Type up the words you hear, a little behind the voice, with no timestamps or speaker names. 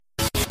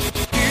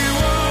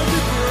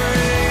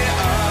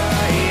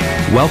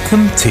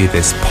Welcome to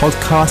this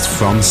podcast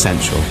from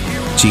Central,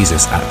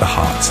 Jesus at the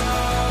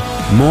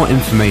Heart. More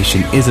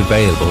information is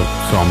available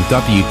from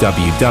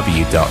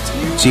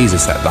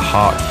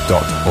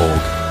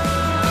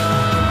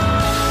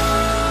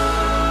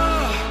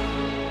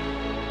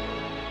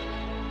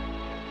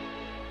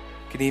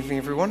Good evening,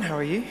 everyone. How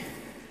are you?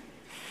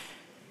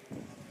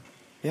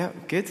 Yeah,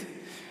 good.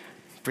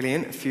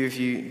 Brilliant. A few of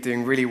you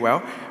doing really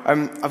well.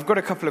 I've got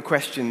a couple of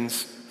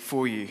questions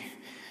for you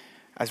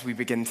as we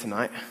begin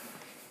tonight.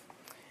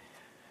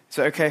 Is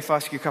it okay if I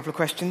ask you a couple of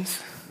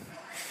questions?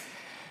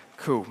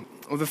 Cool.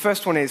 Well, the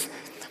first one is,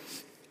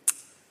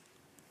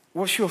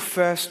 what's your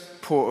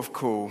first port of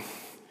call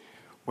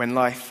when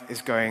life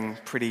is going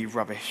pretty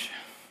rubbish?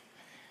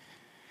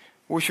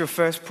 What's your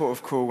first port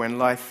of call when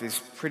life is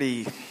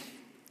pretty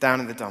down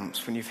in the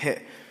dumps, when you've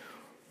hit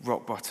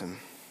rock bottom?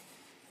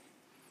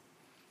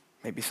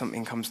 Maybe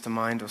something comes to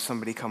mind or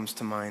somebody comes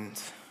to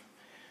mind.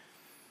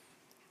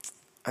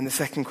 And the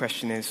second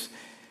question is,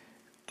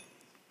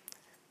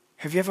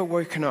 have you ever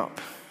woken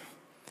up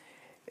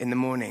in the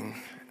morning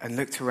and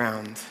looked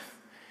around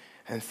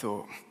and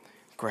thought,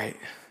 great,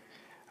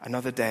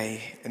 another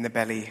day in the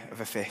belly of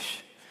a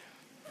fish?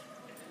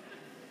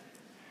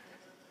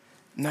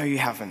 No, you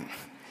haven't.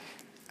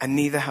 And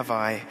neither have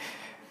I,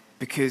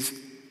 because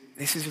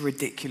this is a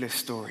ridiculous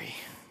story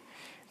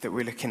that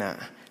we're looking at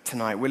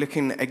tonight. We're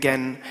looking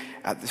again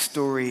at the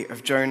story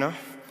of Jonah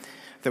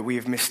that we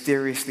have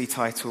mysteriously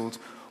titled,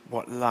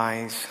 What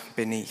Lies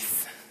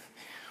Beneath.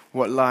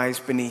 What lies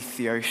beneath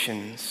the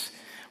oceans?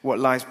 What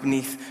lies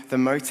beneath the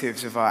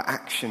motives of our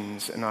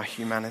actions and our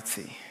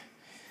humanity?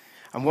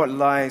 And what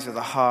lies at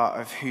the heart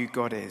of who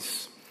God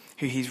is,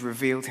 who he's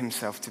revealed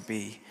himself to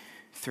be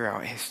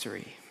throughout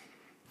history?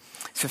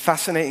 It's a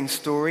fascinating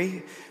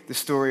story. The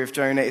story of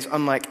Jonah is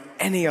unlike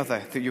any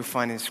other that you'll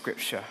find in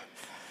Scripture.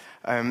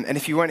 And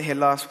if you weren't here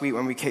last week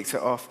when we kicked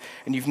it off,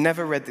 and you've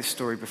never read this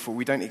story before,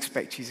 we don't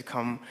expect you to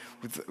come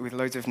with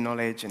loads of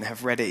knowledge and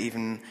have read it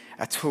even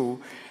at all.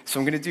 So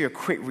I'm going to do a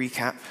quick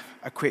recap,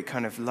 a quick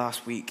kind of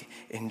last week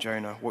in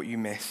Jonah, what you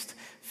missed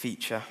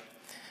feature.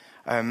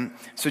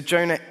 So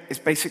Jonah is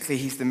basically,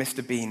 he's the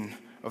Mr. Bean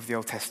of the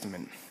Old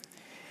Testament.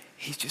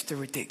 He's just a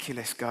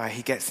ridiculous guy.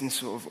 He gets in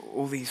sort of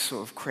all these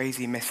sort of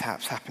crazy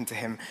mishaps happen to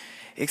him,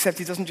 except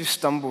he doesn't just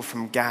stumble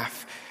from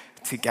gaff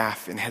to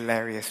gaff in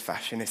hilarious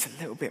fashion. It's a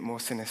little bit more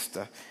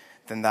sinister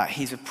than that.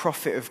 He's a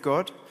prophet of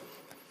God.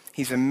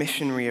 He's a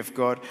missionary of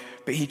God,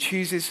 but he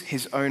chooses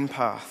his own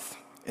path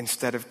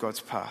instead of God's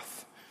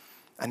path,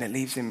 and it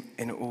leaves him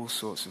in all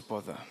sorts of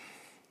bother.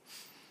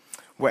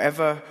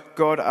 Whatever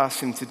God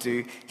asks him to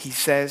do, he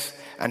says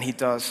and he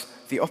does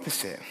the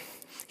opposite.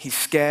 He's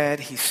scared,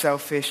 he's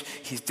selfish,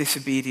 he's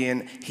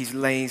disobedient, he's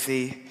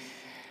lazy.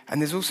 And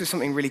there's also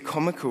something really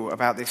comical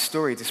about this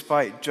story.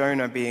 Despite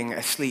Jonah being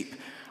asleep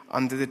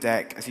under the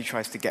deck as he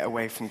tries to get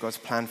away from God's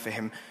plan for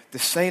him, the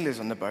sailors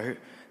on the boat,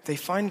 they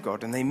find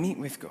God and they meet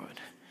with God.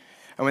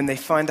 And when they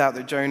find out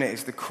that Jonah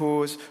is the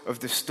cause of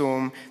the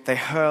storm, they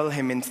hurl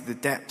him into the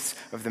depths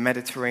of the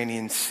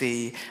Mediterranean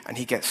Sea, and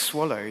he gets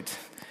swallowed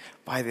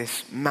by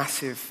this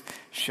massive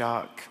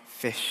shark,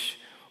 fish,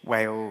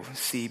 whale,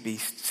 sea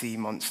beast, sea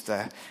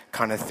monster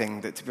kind of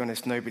thing that, to be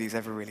honest, nobody's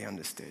ever really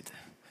understood.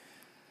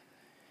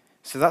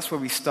 So that's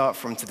where we start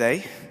from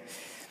today.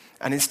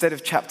 And instead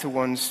of chapter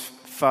 1's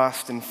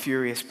fast and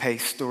furious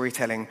paced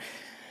storytelling,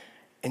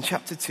 in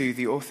chapter 2,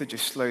 the author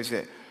just slows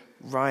it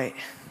right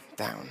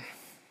down.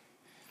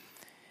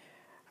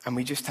 And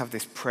we just have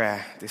this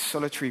prayer, this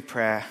solitary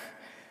prayer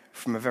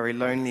from a very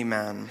lonely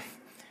man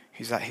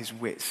who's at his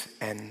wit's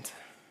end.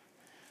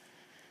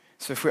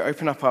 So if we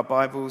open up our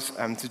Bibles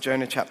to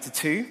Jonah chapter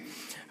 2,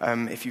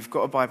 if you've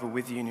got a Bible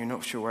with you and you're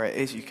not sure where it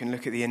is, you can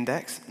look at the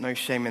index, no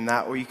shame in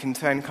that, or you can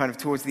turn kind of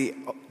towards the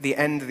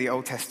end of the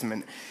Old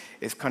Testament.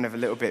 It's kind of a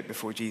little bit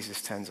before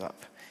Jesus turns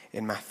up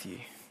in Matthew.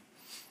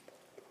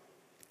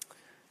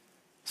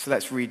 So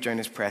let's read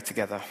Jonah's prayer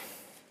together.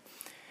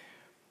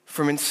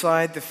 From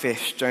inside the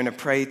fish, Jonah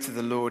prayed to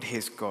the Lord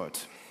his God.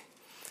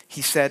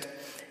 He said,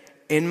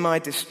 "In my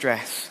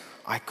distress,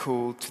 I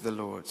called to the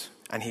Lord,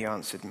 and he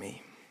answered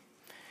me.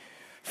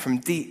 From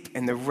deep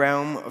in the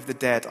realm of the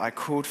dead, I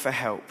called for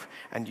help,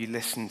 and you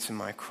listened to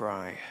my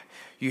cry.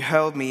 You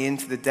hurled me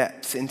into the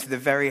depths, into the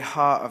very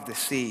heart of the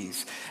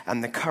seas,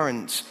 and the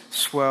currents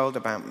swirled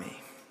about me.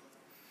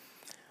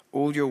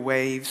 All your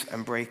waves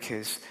and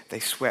breakers, they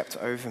swept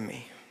over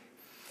me.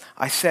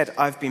 I said,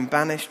 I've been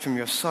banished from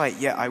your sight,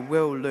 yet I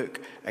will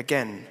look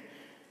again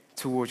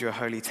toward your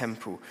holy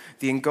temple.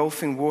 The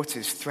engulfing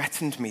waters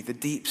threatened me, the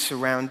deep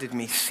surrounded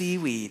me,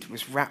 seaweed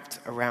was wrapped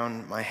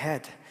around my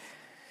head.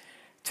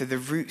 To the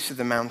roots of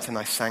the mountain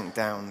I sank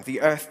down.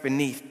 The earth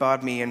beneath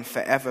barred me in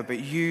forever,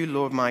 but you,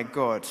 Lord my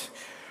God,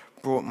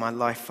 brought my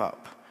life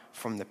up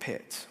from the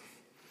pit.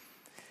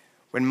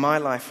 When my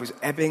life was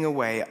ebbing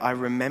away, I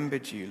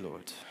remembered you,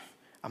 Lord,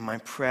 and my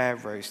prayer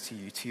rose to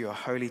you, to your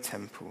holy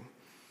temple.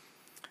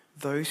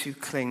 Those who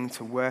cling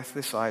to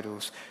worthless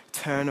idols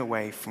turn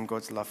away from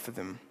God's love for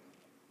them.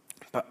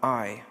 But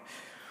I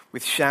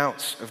With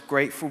shouts of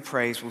grateful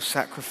praise will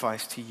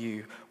sacrifice to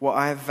you. What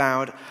I have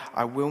vowed,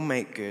 I will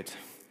make good,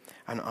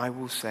 and I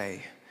will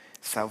say,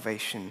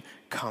 salvation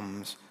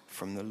comes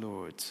from the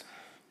Lord.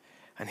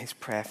 And his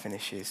prayer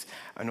finishes,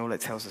 and all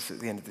it tells us at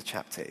the end of the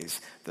chapter is,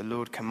 the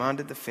Lord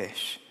commanded the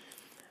fish,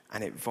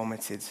 and it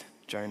vomited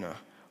Jonah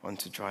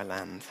onto dry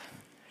land.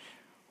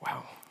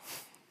 Wow.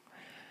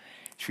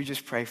 Should we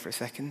just pray for a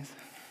second?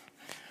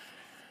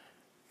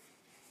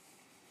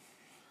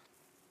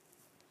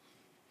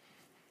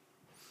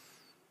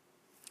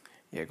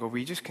 Yeah, God,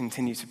 we just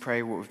continue to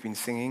pray what we've been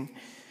singing.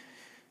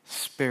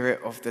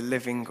 Spirit of the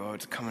living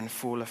God, come and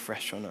fall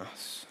afresh on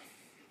us.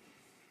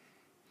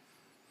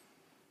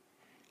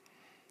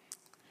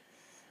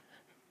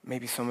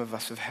 Maybe some of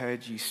us have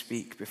heard you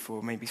speak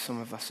before. Maybe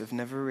some of us have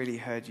never really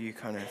heard you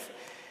kind of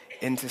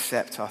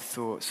intercept our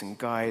thoughts and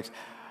guide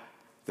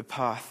the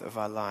path of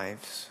our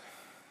lives.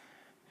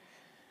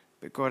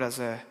 But God, as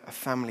a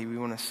family, we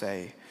want to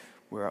say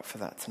we're up for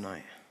that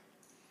tonight.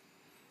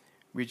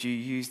 Would you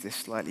use this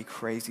slightly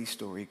crazy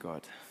story,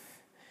 God?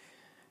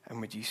 And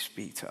would you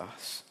speak to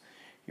us,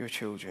 your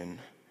children,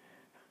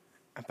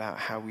 about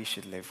how we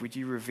should live? Would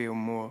you reveal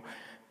more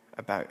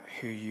about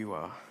who you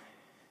are?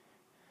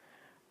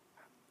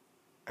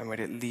 And would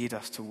it lead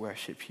us to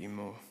worship you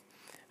more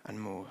and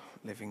more,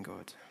 living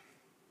God?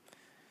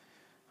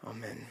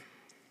 Amen.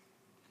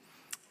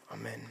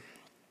 Amen.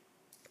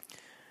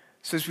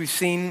 So as we've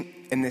seen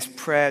in this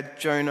prayer,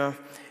 Jonah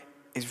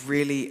is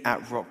really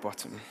at rock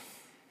bottom.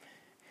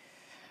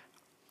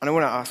 And I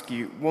want to ask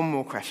you one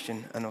more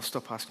question, and I'll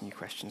stop asking you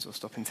questions, or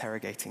stop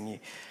interrogating you.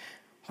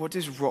 What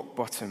does rock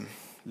bottom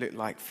look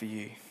like for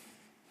you?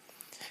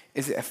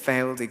 Is it a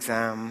failed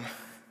exam?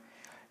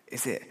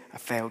 Is it a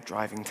failed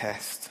driving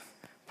test?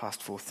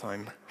 Past fourth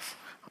time.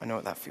 I know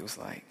what that feels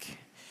like.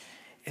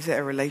 Is it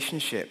a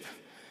relationship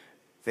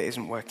that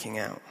isn't working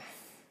out?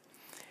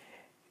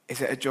 Is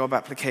it a job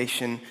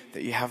application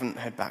that you haven't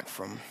heard back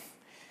from?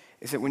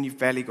 Is it when you've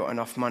barely got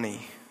enough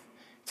money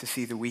to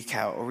see the week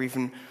out, or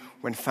even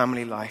when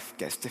family life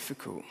gets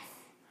difficult,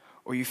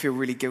 or you feel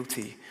really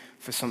guilty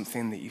for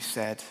something that you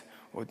said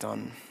or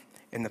done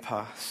in the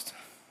past?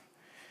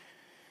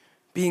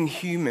 Being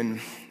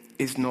human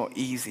is not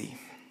easy.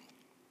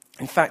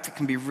 In fact, it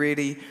can be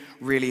really,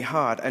 really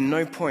hard. At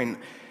no point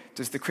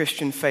does the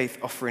Christian faith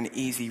offer an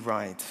easy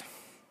ride.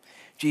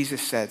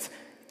 Jesus said,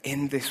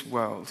 in this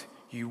world,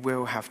 you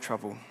will have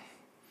trouble.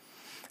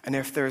 And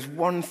if there is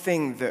one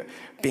thing that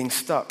being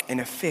stuck in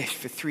a fish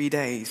for 3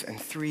 days and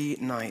 3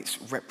 nights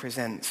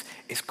represents,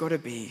 it's got to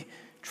be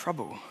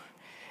trouble.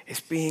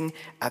 It's being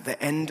at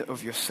the end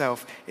of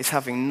yourself. It's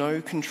having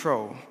no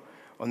control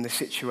on the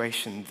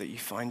situation that you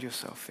find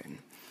yourself in.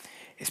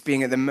 It's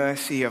being at the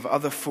mercy of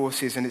other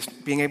forces, and it's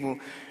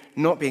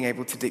not being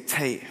able to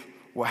dictate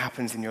what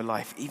happens in your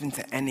life, even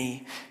to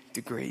any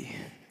degree.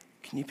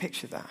 Can you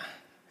picture that?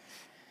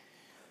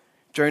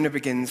 Jonah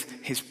begins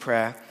his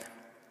prayer.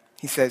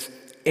 He says,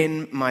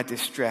 in my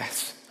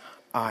distress,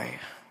 I.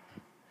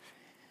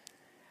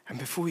 And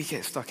before we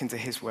get stuck into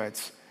his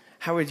words,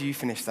 how would you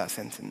finish that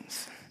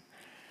sentence?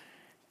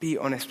 Be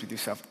honest with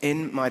yourself.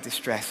 In my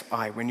distress,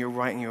 I. When you're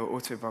writing your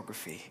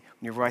autobiography,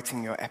 when you're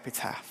writing your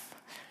epitaph,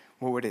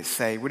 what would it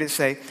say? Would it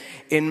say,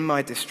 in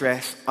my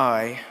distress,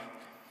 I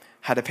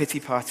had a pity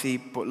party,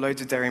 bought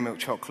loads of dairy milk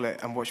chocolate,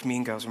 and watched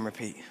Mean Girls on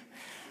repeat?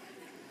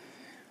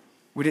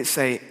 Would it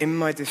say, in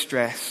my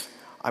distress,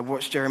 I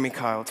watched Jeremy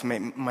Kyle to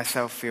make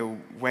myself feel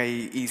way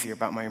easier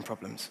about my own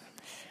problems?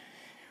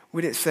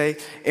 Would it say,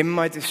 in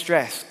my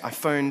distress, I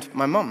phoned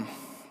my mum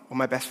or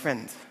my best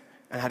friend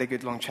and had a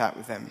good long chat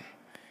with them?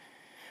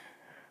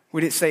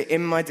 Would it say,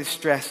 in my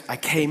distress, I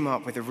came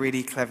up with a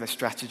really clever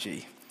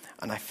strategy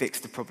and I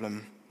fixed the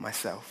problem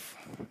myself?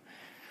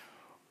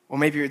 Or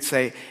maybe it would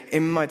say,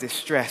 in my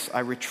distress,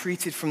 I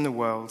retreated from the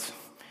world,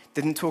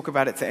 didn't talk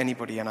about it to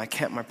anybody, and I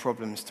kept my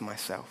problems to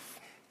myself.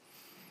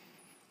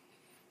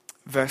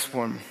 Verse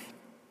 1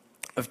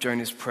 of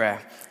Jonah's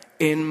prayer,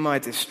 in my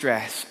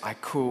distress, I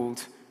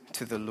called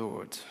to the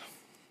Lord.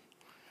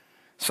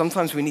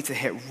 Sometimes we need to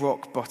hit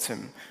rock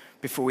bottom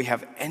before we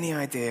have any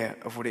idea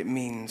of what it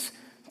means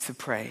to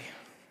pray.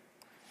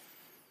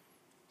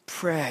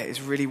 Prayer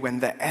is really when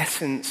the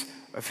essence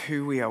of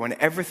who we are, when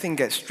everything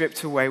gets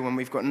stripped away, when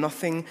we've got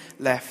nothing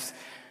left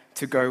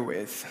to go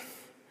with,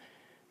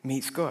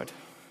 meets God.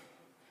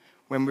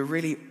 When we're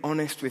really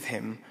honest with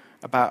him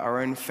about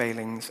our own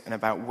failings and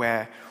about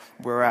where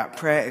we're at.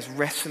 Prayer is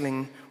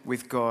wrestling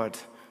with God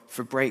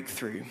for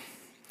breakthrough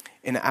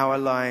in our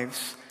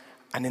lives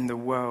and in the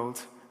world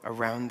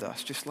around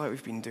us, just like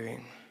we've been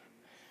doing.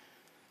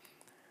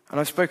 And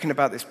I've spoken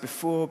about this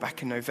before,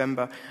 back in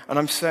November, and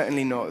I'm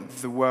certainly not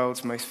the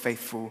world's most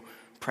faithful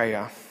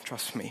prayer,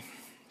 trust me.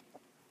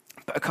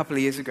 But a couple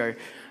of years ago,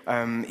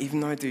 even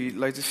though I do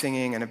loads of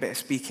singing and a bit of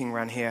speaking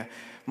around here,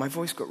 my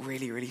voice got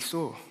really, really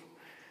sore.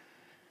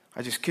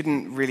 I just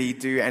couldn't really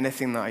do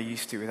anything that I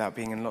used to without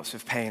being in lots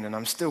of pain, and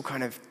I'm still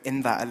kind of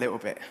in that a little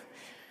bit.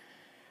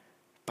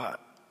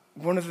 But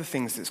one of the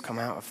things that's come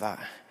out of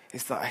that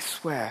is that I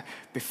swear,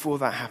 before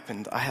that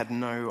happened, I had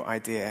no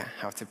idea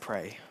how to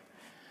pray.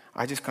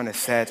 I just kind of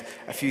said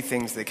a few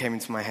things that came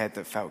into my head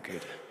that felt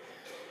good.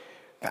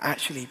 But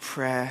actually,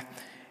 prayer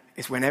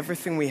is when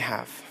everything we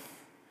have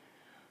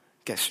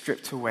gets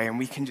stripped away and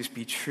we can just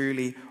be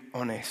truly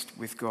honest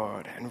with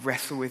God and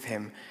wrestle with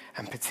him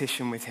and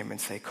petition with him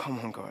and say, come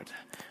on, God,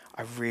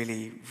 I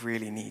really,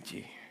 really need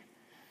you.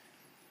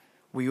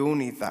 We all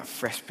need that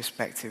fresh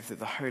perspective that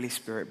the Holy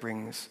Spirit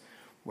brings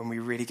when we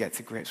really get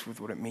to grips with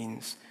what it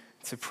means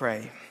to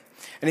pray.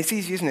 And it's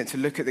easy, isn't it, to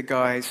look at the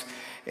guys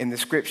in the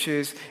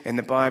scriptures, in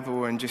the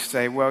Bible, and just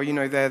say, well, you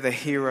know, they're the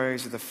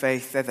heroes of the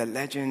faith, they're the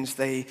legends,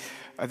 they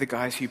are the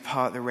guys who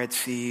part the Red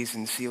Seas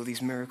and see all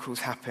these miracles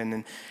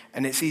happen.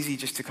 And it's easy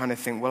just to kind of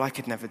think, well, I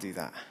could never do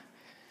that.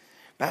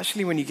 But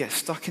actually, when you get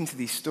stuck into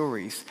these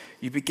stories,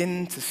 you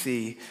begin to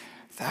see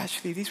that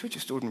actually these were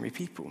just ordinary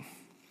people.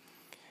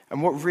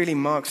 And what really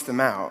marks them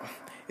out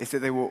is that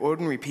they were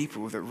ordinary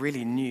people that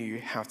really knew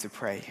how to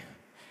pray,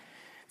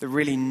 that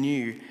really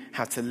knew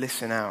how to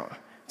listen out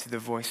to the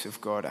voice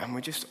of God, and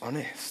were just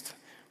honest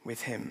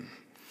with him.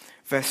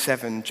 Verse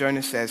 7,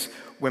 Jonah says,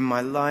 when my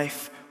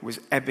life was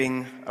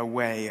ebbing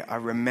away, I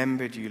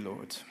remembered you,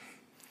 Lord,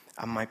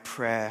 and my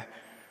prayer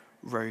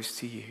rose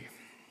to you.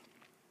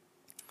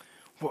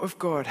 What if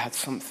God had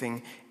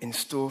something in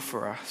store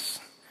for us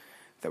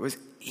that was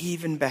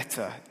even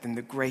better than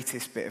the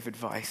greatest bit of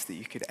advice that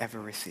you could ever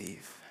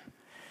receive?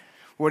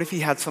 What if he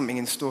had something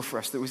in store for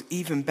us that was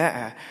even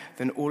better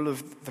than all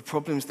of the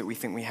problems that we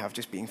think we have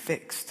just being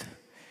fixed?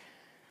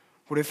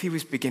 What if he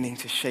was beginning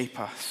to shape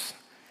us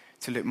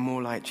to look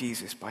more like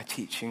Jesus by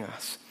teaching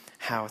us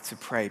how to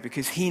pray?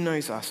 Because he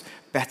knows us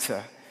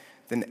better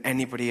than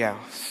anybody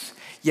else.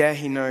 Yeah,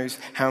 he knows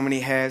how many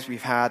hairs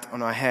we've had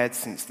on our heads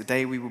since the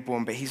day we were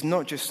born, but he's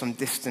not just some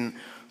distant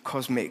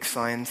cosmic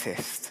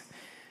scientist.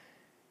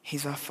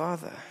 He's our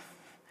Father.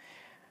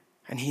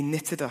 And he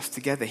knitted us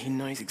together. He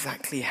knows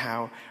exactly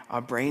how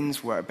our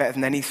brains work, better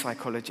than any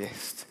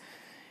psychologist.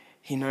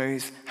 He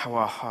knows how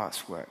our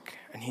hearts work,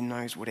 and he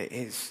knows what it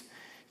is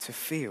to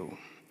feel.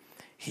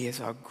 He is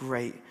our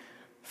great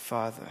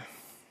Father.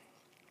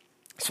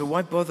 So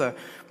why bother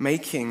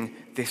making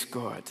this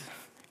God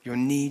your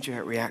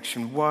knee-jerk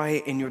reaction?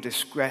 Why, in your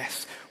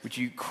distress, would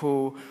you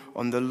call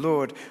on the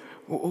Lord?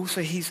 Well,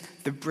 also, he's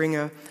the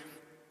bringer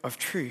of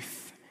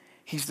truth.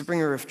 He's the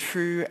bringer of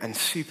true and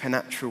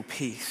supernatural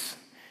peace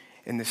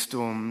in the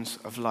storms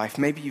of life.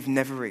 Maybe you've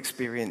never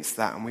experienced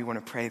that, and we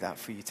want to pray that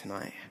for you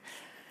tonight.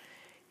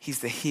 He's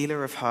the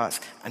healer of hearts,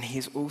 and he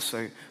is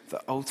also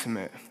the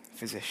ultimate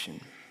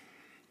physician.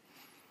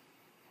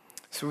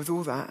 So with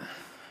all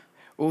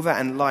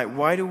that in light,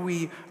 why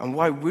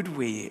would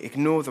we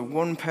ignore the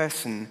one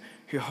person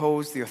who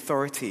holds the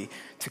authority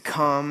to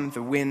calm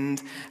the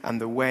wind and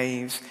the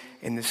waves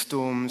in the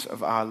storms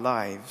of our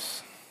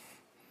lives?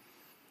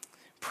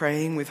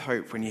 Praying with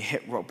hope when you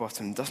hit rock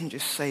bottom doesn't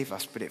just save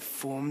us, but it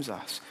forms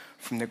us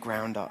from the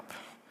ground up.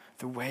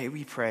 The way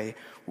we pray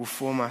will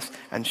form us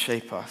and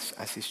shape us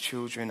as his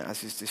children,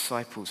 as his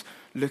disciples,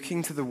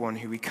 looking to the one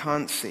who we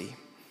can't see,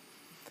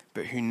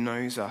 but who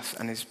knows us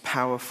and is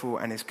powerful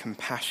and is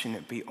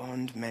compassionate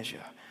beyond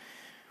measure.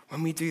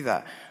 When we do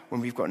that,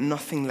 when we've got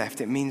nothing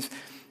left, it means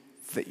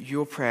that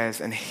your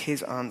prayers and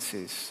his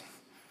answers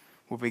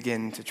will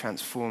begin to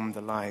transform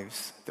the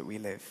lives that we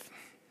live.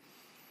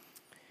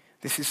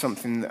 This is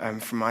something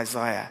from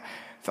Isaiah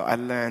that I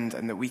learned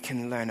and that we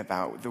can learn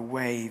about, the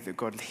way that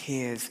God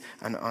hears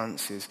and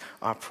answers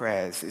our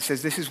prayers. It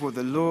says, this is what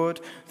the Lord,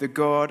 the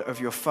God of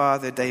your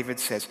father David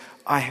says,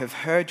 I have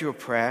heard your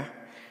prayer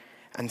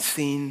and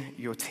seen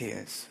your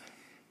tears.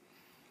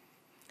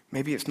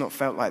 Maybe it's not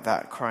felt like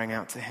that crying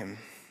out to him,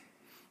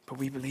 but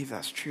we believe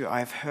that's true. I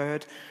have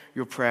heard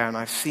your prayer and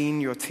I've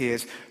seen your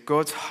tears.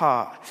 God's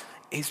heart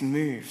is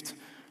moved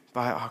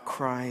by our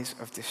cries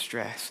of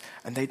distress,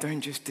 and they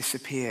don't just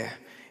disappear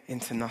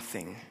into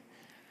nothing.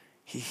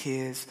 He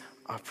hears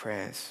our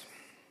prayers.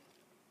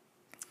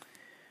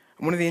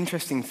 And one of the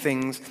interesting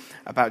things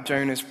about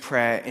Jonah's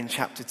prayer in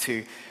chapter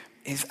 2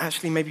 is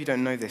actually, maybe you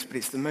don't know this, but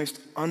it's the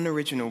most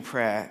unoriginal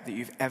prayer that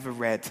you've ever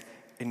read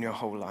in your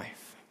whole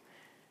life.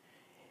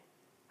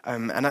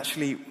 And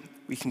actually,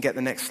 we can get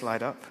the next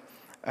slide up.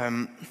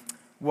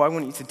 What I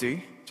want you to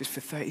do, just for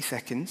 30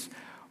 seconds,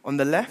 on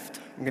the left,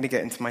 I'm going to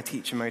get into my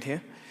teacher mode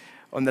here.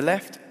 On the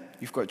left,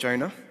 you've got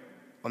Jonah.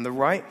 On the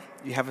right,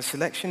 you have a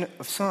selection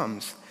of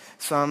Psalms.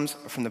 Psalms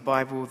from the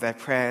Bible, they're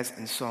prayers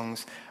and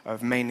songs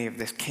of mainly of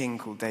this king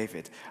called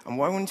David. And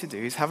what I want you to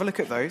do is have a look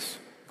at those.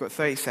 You've got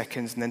 30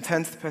 seconds, and then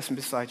turn to the person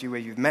beside you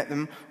where you've met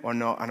them or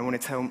not, and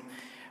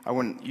I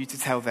want you to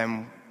tell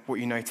them what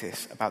you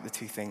notice about the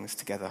two things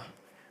together.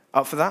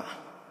 Up for that?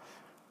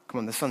 Come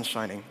on, the sun's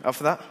shining. Up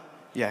for that?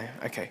 Yeah,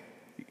 okay.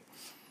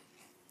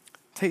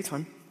 Take your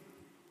time.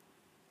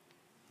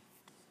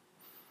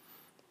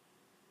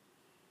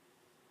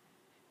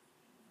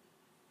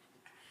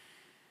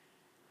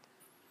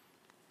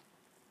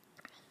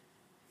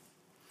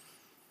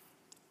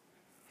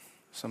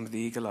 Some of the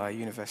Eagle Eye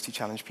University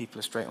Challenge people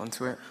are straight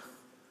onto it.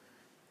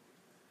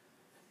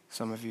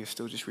 Some of you are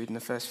still just reading the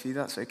first few.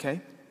 That's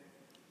okay.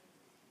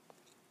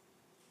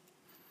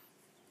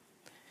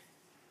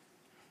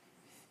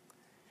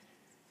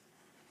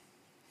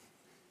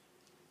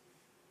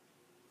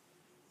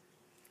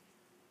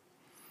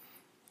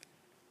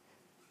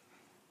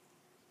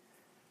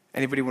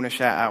 Anybody want to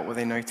shout out what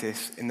they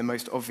notice in the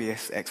most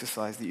obvious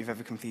exercise that you've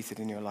ever completed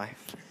in your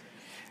life?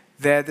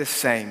 They're the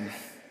same.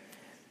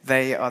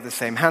 They are the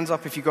same. Hands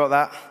up if you got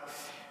that.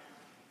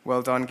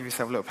 Well done. Give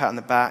yourself a little pat on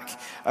the back.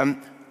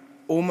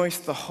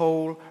 Almost the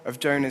whole of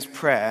Jonah's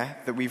prayer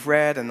that we've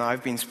read and that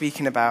I've been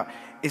speaking about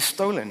is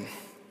stolen.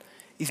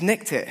 He's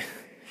nicked it.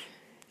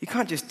 You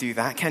can't just do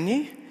that, can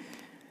you?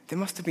 There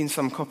must have been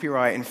some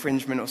copyright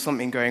infringement or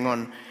something going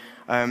on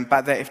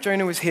back there. If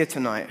Jonah was here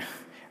tonight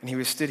and he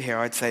was stood here,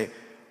 I'd say,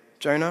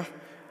 Jonah,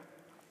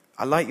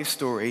 I like your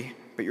story,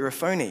 but you're a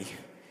phony.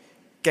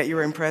 Get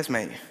your own prayers,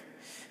 mate.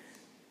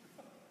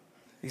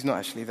 He's not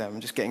actually there.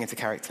 I'm just getting into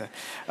character.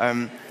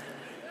 And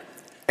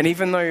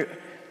even though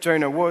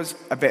Jonah was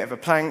a bit of a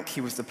plank,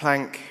 he was the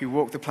plank who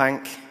walked the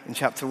plank in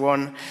chapter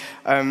 1,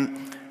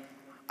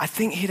 I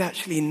think he'd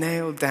actually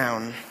nailed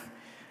down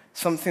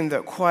something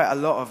that quite a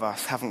lot of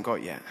us haven't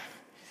got yet.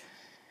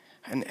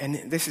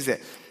 And this is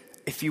it.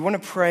 If you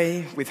want to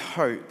pray with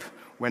hope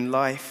when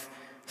life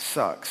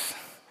sucks,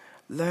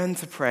 learn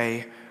to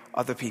pray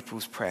other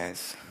people's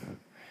prayers.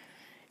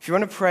 If you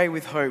want to pray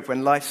with hope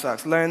when life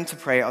sucks, learn to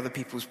pray other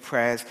people's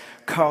prayers.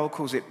 Carl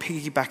calls it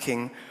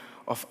piggybacking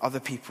off other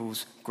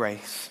people's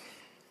grace.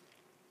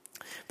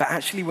 But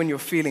actually, when you're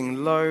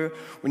feeling low,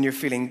 when you're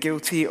feeling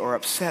guilty or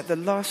upset, the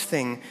last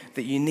thing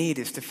that you need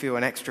is to feel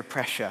an extra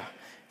pressure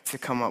to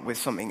come up with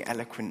something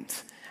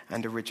eloquent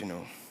and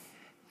original.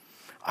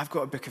 I've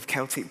got a book of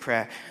Celtic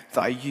prayer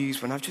that I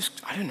use when I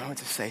don't know what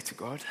to say to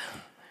God,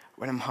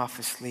 when I'm half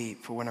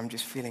asleep or when I'm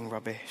just feeling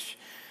rubbish,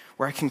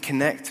 where I can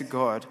connect to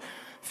God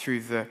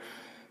through the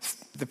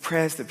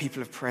prayers that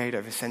people have prayed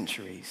over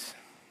centuries.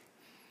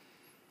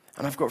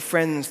 And I've got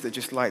friends that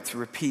just like to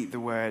repeat the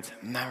word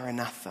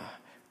Maranatha,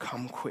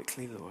 come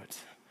quickly, Lord,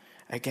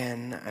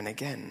 again and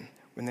again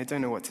when they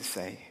don't know what to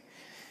say.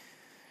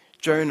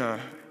 Jonah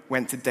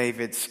went to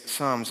David's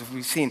Psalms. As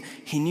we've seen,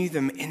 he knew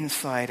them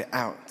inside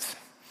out.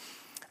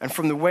 And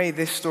from the way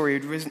this story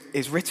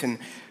is written,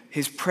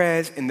 his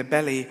prayers in the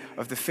belly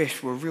of the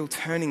fish were a real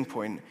turning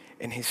point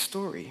in his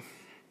story.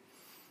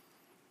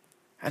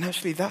 And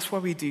actually, that's why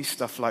we do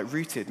stuff like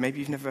Rooted. Maybe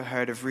you've never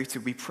heard of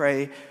Rooted. We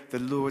pray the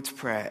Lord's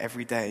Prayer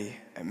every day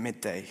at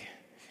midday.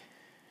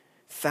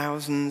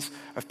 Thousands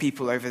of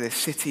people over this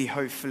city,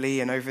 hopefully,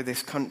 and over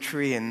this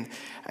country and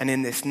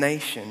in this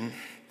nation.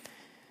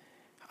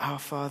 Our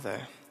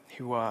Father,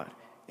 who art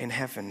in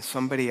heaven,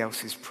 somebody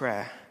else's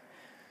prayer,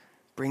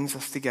 brings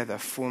us together,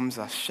 forms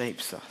us,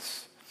 shapes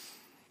us.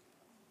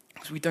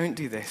 Because we don't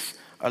do this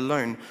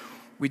alone.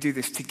 We do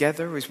this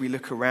together as we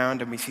look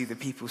around and we see the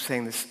people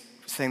saying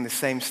the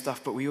same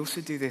stuff, but we also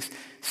do this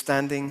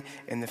standing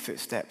in the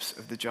footsteps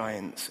of the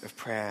giants of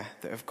prayer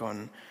that have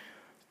gone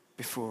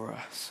before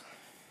us.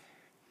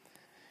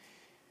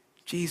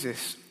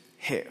 Jesus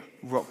hit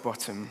rock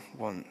bottom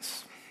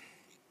once.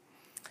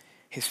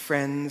 His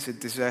friends had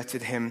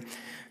deserted him.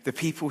 The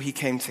people he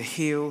came to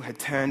heal had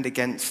turned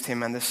against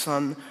him, and the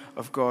Son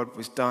of God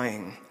was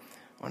dying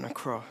on a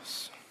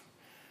cross.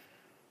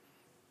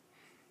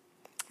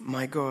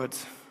 My God,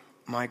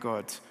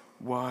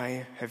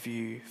 why have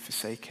you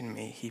forsaken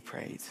me? He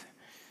prayed.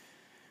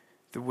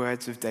 The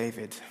words of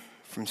David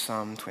from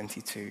Psalm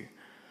 22.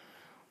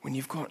 When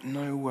you've got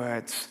no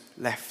words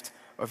left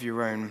of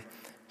your own,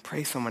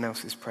 pray someone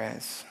else's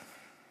prayers.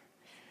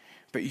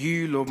 But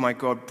you, Lord my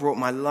God, brought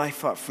my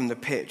life up from the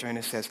pit,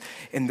 Jonah says.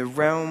 In the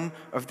realm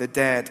of the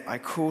dead, I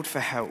called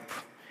for help,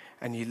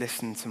 and you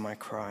listened to my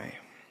cry.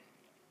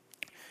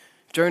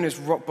 Jonah's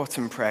rock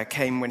bottom prayer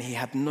came when he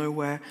had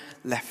nowhere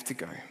left to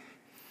go.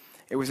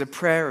 It was a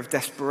prayer of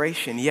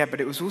desperation, yeah,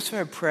 but it was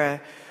also a prayer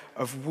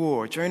of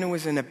war. Jonah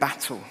was in a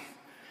battle.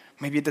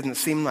 Maybe it didn't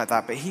seem like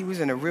that, but he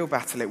was in a real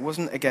battle. It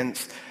wasn't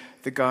against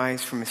the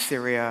guys from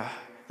Assyria,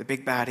 the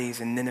big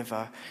baddies in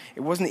Nineveh.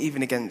 It wasn't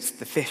even against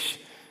the fish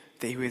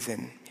that he was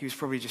in. He was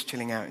probably just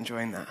chilling out,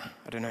 enjoying that.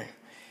 I don't know.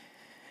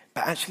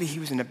 But actually, he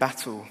was in a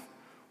battle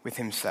with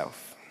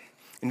himself.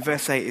 In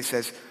verse 8, it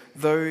says,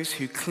 those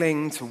who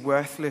cling to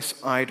worthless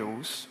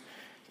idols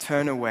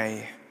turn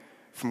away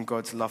from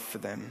God's love for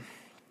them.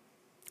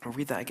 I'll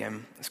read that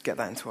again. Let's get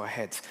that into our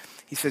heads.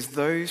 He says,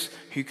 those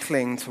who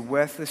cling to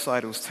worthless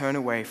idols turn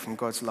away from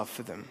God's love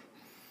for them.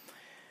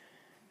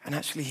 And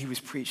actually, he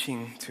was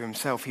preaching to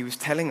himself. He was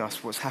telling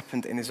us what's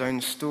happened in his own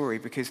story,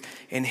 because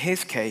in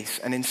his case,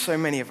 and in so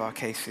many of our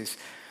cases,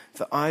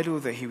 the idol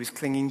that he was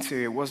clinging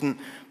to, it wasn't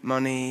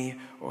money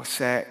or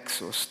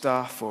sex or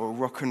stuff or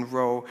rock and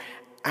roll.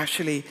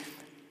 Actually,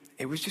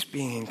 it was just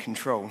being in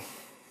control.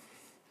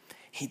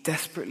 He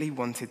desperately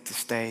wanted to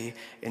stay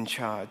in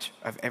charge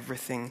of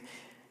everything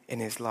in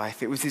his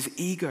life. It was his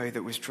ego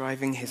that was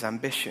driving his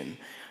ambition,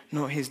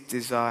 not his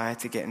desire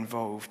to get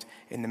involved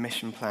in the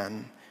mission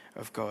plan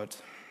of God.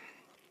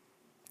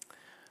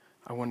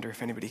 I wonder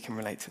if anybody can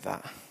relate to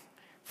that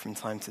from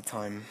time to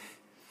time,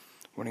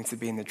 wanting to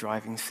be in the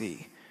driving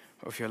seat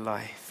of your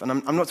life. And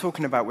I'm not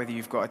talking about whether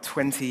you've got a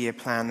 20-year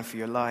plan for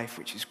your life,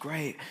 which is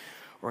great,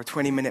 or a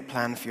 20-minute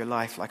plan for your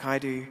life like I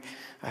do.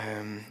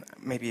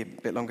 Maybe a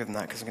bit longer than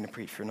that because I'm going to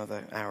preach for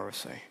another hour or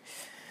so.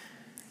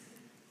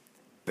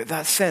 But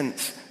that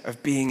sense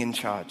of being in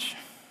charge,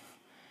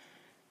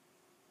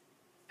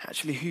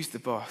 actually, who's the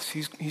boss?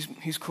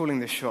 Who's calling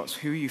the shots?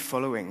 Who are you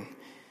following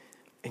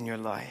in your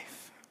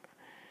life?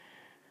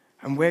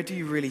 And where do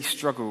you really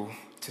struggle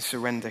to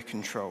surrender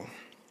control?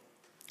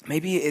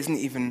 Maybe it isn't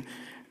even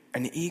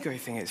an ego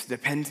thing, it's a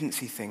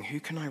dependency thing. Who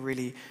can I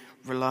really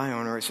rely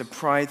on? Or it's a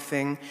pride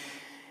thing.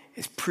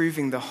 It's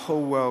proving the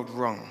whole world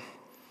wrong.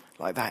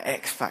 Like that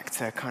X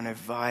Factor kind of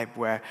vibe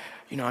where,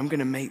 I'm going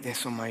to make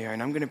this on my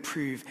own. I'm going to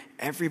prove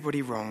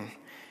everybody wrong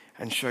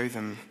and show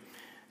them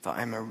that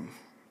I'm a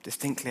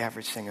distinctly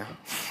average singer.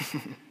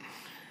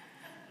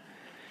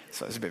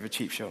 So it's a bit of a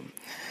cheap shot.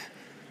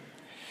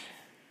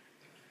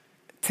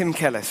 Tim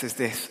Keller says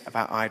this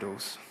about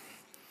idols.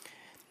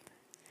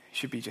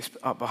 Should be just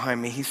up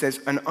behind me. He says,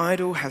 an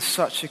idol has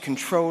such a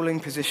controlling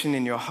position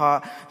in your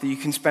heart that you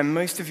can spend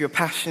most of your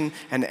passion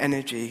and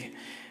energy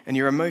and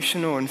your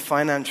emotional and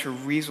financial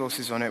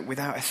resources on it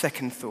without a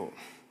second thought.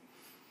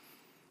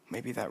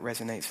 Maybe that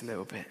resonates a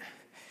little bit.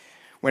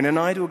 When an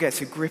idol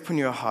gets a grip on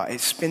your heart,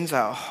 it spins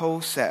out a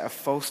whole set of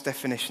false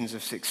definitions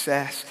of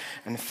success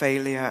and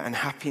failure and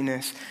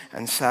happiness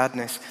and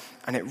sadness,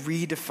 and it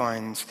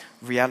redefines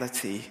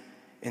reality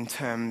in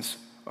terms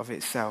of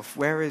itself.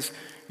 Where has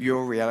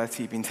your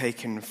reality been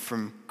taken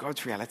from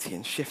God's reality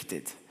and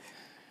shifted?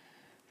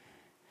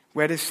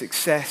 Where does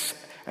success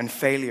and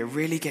failure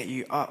really get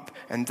you up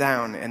and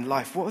down in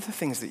life? What are the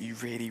things that you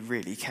really,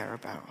 really care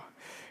about?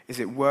 Is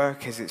it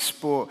work? Is it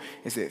sport?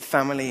 Is it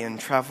family and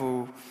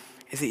travel?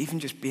 Is it even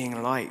just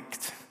being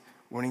liked,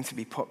 wanting to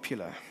be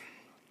popular?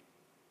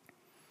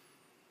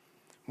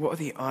 What are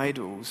the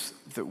idols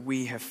that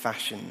we have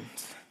fashioned?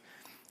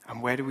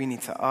 And where do we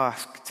need to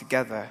ask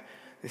together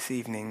this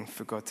evening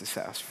for God to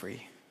set us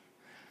free?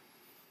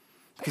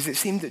 Because it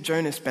seemed that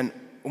Jonah spent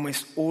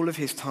almost all of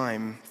his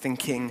time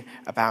thinking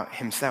about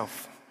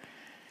himself,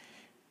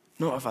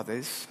 not of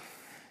others.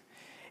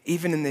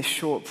 Even in this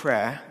short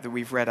prayer that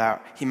we've read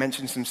out, he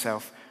mentions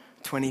himself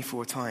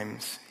 24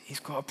 times. He's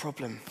got a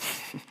problem.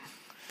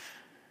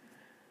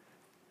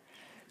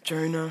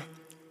 Jonah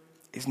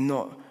is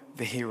not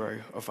the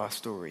hero of our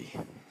story.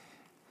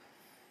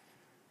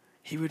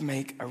 He would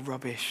make a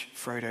rubbish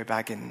Frodo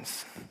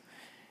Baggins.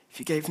 If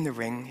you gave him the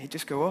ring, he'd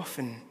just go off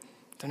and,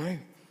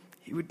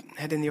 he would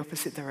head in the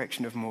opposite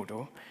direction of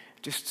Mordor,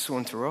 just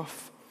saunter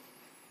off.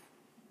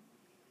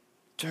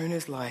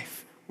 Jonah's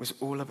life was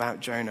all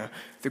about Jonah.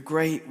 The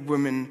great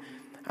women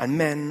and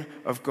men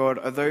of God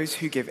are those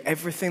who give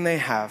everything they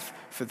have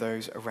for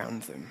those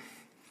around them.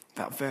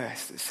 That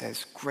verse that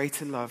says,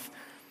 greater love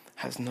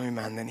has no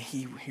man than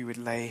he who would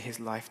lay his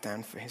life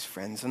down for his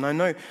friends. And I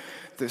know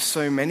that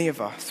so many of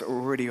us are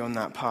already on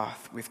that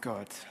path with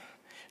God,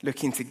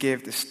 looking to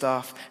give the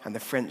stuff and the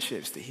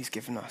friendships that he's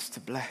given us to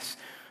bless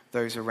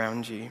those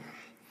around you.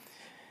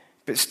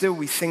 But still,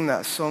 we sing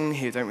that song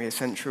here, don't we, at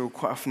Central,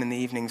 quite often in the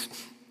evenings.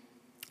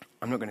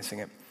 I'm not going to sing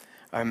it.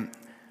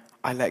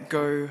 I let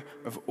go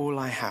of all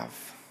I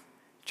have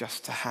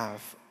just to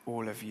have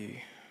all of you.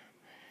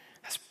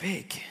 That's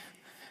big.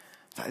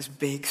 That is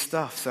big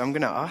stuff. So I'm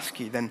going to ask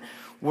you then,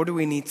 what do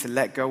we need to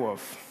let go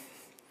of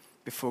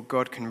before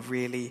God can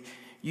really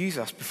use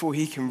us, before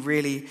he can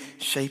really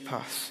shape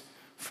us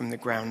from the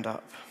ground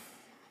up?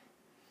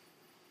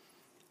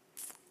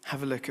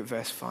 Have a look at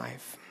verse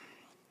 5.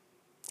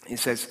 It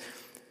says,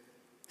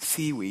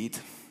 seaweed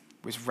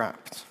was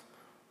wrapped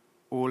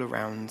all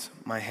around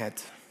my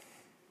head.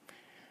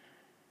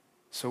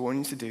 So what I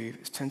want you to do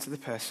is turn to the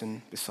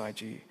person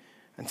beside you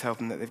and tell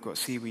them that they've got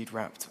seaweed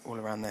wrapped all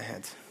around their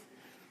head.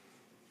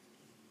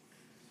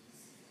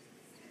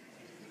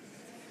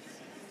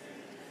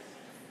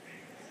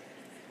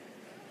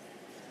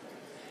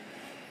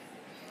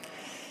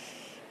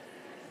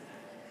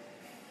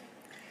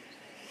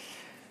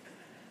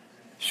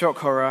 Shock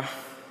horror.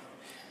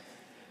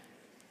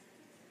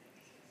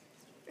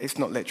 It's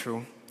not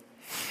literal.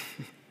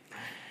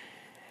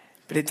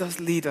 But it does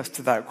lead us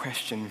to that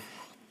question.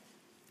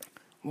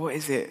 What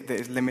is it that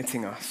is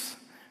limiting us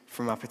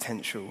from our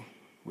potential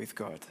with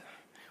God?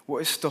 What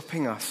is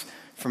stopping us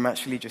from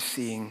actually just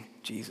seeing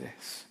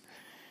Jesus?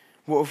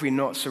 What have we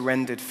not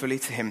surrendered fully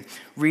to him?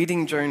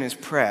 Reading Jonah's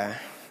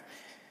prayer,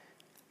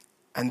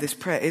 and this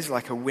prayer is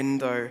like a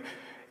window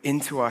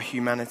into our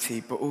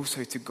humanity, but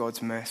also to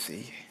God's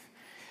mercy.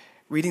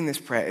 Reading this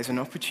prayer is an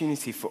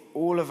opportunity for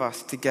all of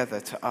us together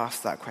to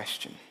ask that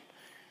question.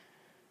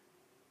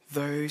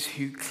 Those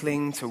who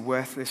cling to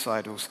worthless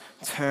idols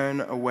turn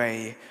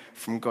away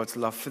from God's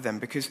love for them,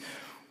 because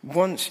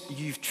once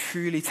you've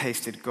truly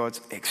tasted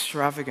God's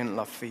extravagant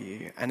love for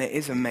you, and it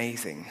is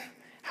amazing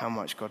how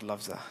much God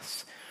loves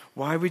us,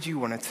 why would you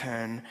want to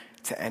turn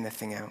to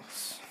anything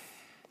else?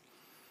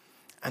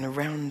 And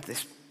around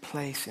this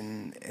place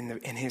in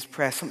his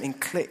prayer, something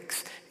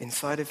clicks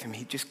inside of him.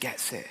 He just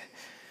gets it.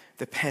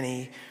 The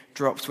penny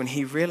drops when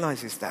he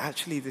realizes that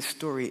actually this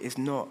story is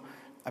not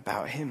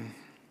about him.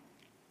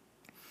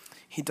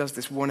 He does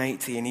this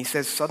 180 and he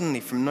says suddenly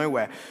from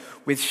nowhere,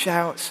 with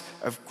shouts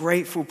of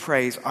grateful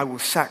praise, I will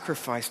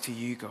sacrifice to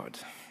you, God.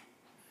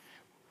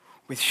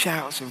 with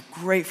shouts of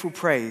grateful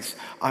praise,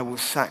 I will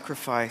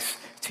sacrifice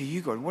to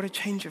you, God. What a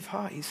change of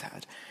heart he's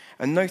had.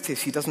 And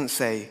notice he doesn't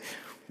say,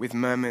 with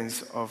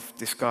murmurs of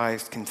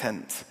disguised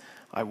content,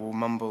 I will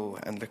mumble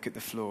and look at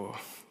the floor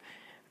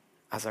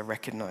as I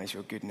recognize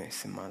your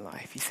goodness in my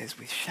life. He says,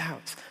 with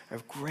shouts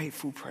of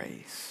grateful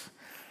praise.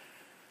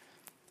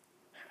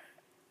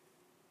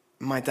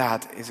 My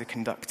dad is a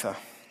conductor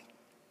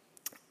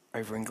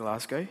over in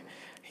Glasgow.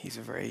 He's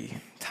a very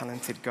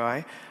talented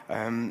guy.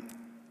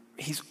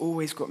 He's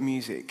always got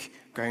music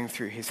going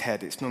through his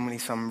head. It's normally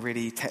some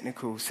really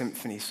technical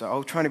symphony. So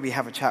I'll try to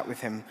have a chat with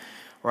him.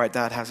 All right,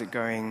 Dad, how's it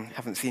going?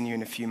 Haven't seen you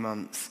in a few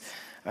months.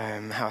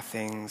 How are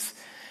things?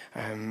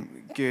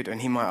 Good.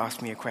 And he might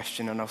ask me a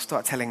question, and I'll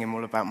start telling him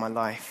all about my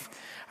life.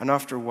 And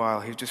after a while,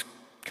 he'll just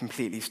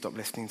completely stop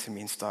listening to me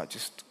and start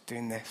just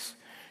doing this,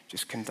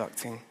 just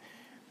conducting,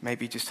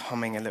 maybe just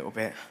humming a little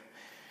bit.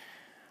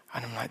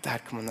 And I'm like,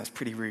 Dad, come on, that's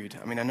pretty rude.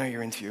 I mean, I know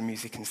you're into your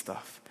music and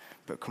stuff,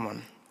 but come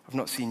on, I've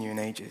not seen you in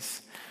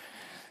ages.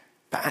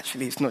 But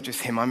actually, it's not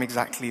just him. I'm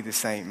exactly the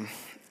same.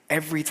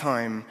 Every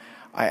time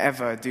I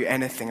ever do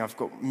anything, I've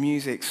got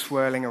music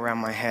swirling around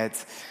my head,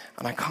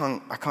 and I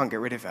can't get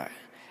rid of it.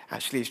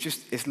 Actually,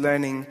 it's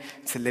learning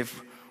to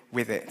live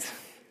with it.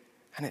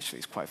 And actually,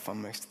 it's quite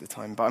fun most of the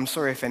time. But I'm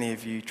sorry if any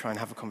of you try and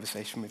have a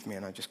conversation with me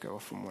and I just go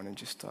off on one and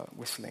just start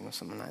whistling or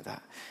something like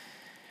that.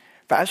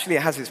 But actually,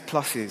 it has its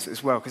pluses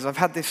as well, because I've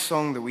had this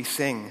song that we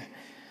sing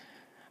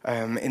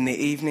in the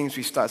evenings.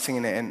 We started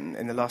singing it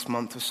in the last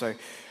month or so.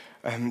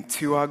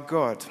 To our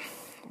God,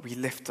 we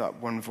lift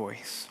up one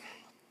voice.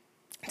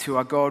 To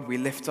our God, we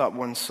lift up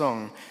one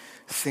song,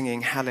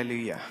 singing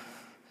hallelujah.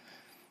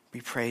 We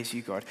praise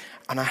you, God.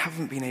 And I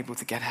haven't been able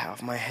to get it out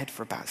of my head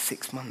for about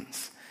 6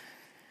 months.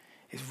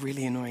 It's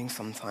really annoying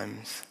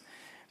sometimes.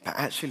 But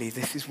actually,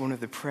 this is one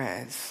of the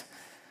prayers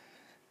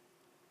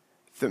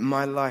that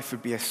my life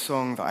would be a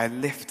song that I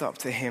lift up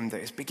to him,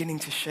 that is beginning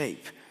to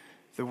shape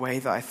the way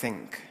that I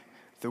think,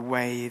 the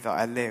way that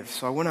I live.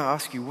 So I want to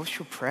ask you, what's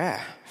your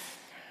prayer?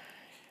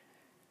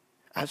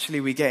 Actually,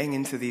 we're getting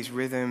into these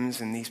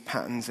rhythms and these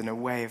patterns and a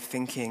way of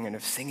thinking and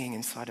of singing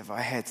inside of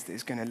our heads that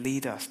is going to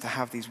lead us to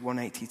have these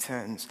 180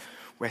 turns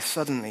where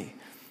suddenly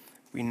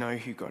we know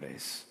who God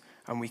is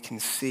and we can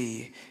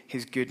see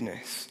his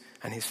goodness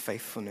and his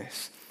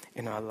faithfulness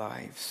in our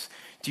lives.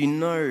 Do you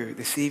know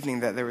this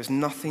evening that there is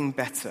nothing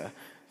better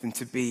than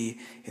to be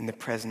in the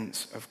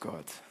presence of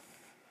God?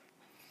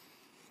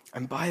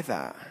 And by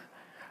that,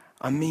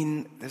 I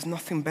mean there's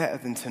nothing better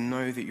than to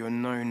know that you're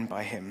known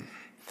by him.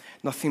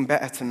 Nothing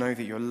better to know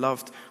that you're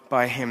loved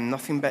by him.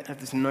 Nothing better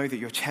than to know that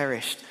you're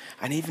cherished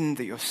and even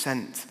that you're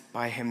sent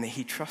by him, that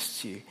he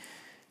trusts you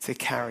to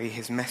carry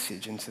his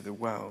message into the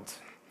world.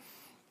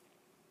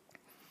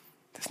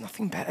 There's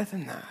nothing better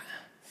than that.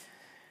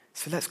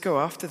 So let's go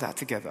after that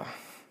together.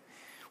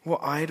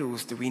 What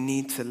idols do we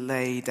need to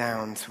lay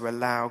down to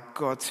allow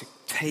God to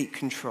take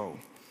control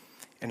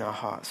in our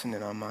hearts and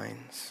in our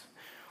minds?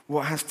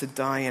 What has to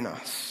die in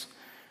us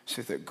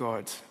so that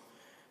God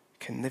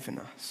can live in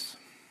us?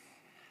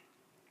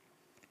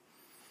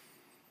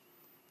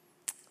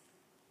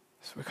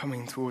 So we're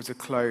coming towards a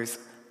close.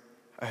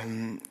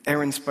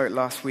 Erin spoke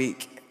last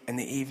week in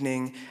the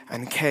evening,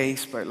 and Kay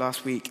spoke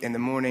last week in the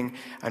morning,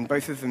 and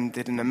both of them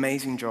did an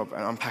amazing job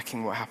at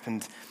unpacking what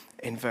happened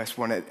in verse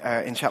 1,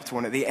 in chapter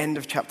 1. At the end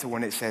of chapter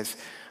 1, it says,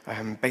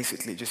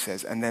 basically it just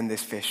says, and then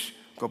this fish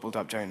gobbled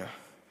up Jonah.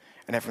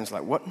 And everyone's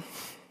like, what?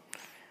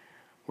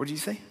 What did you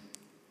say?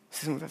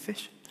 This isn't about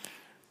fish?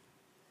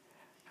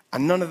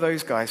 And none of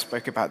those guys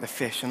spoke about the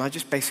fish, and I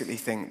just basically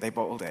think they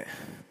bottled it.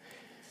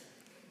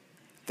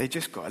 They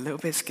just got a little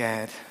bit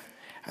scared,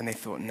 and they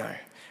thought, no,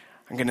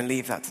 I'm going to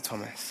leave that to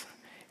Thomas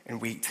in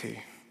week 2.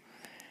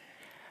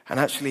 And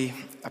actually,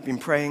 I've been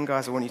praying,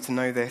 guys, I want you to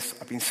know this.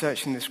 I've been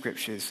searching the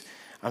scriptures,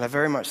 and I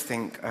very much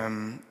think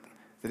that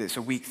it's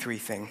a week 3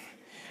 thing.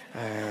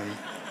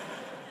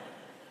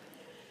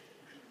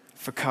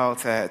 For Carl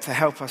to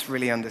help us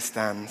really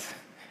understand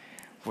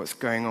what's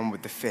going on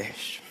with the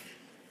fish.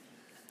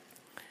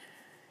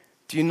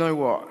 Do you know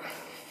what?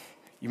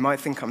 You might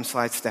think I'm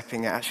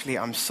sidestepping it. Actually,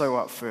 I'm so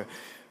up for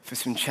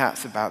some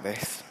chats about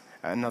this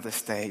at another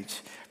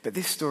stage. But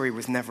this story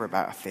was never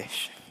about a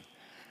fish.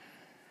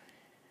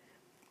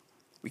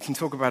 We can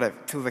talk about it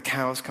till the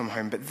cows come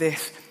home, but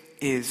this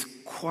is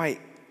quite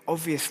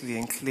obviously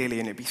and clearly,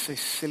 and it'd be so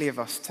silly of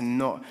us to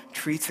not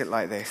treat it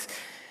like this,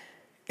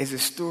 is a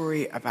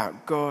story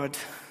about God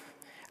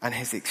and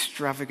his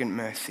extravagant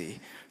mercy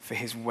for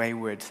his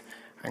wayward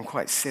and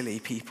quite silly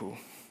people.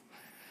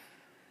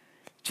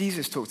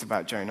 Jesus talked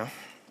about Jonah,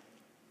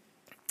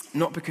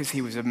 not because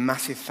he was a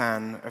massive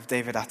fan of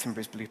David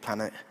Attenborough's Blue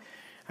Planet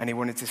and he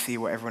wanted to see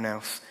what everyone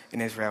else in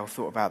Israel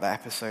thought about that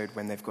episode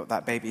when they've got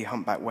that baby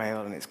humpback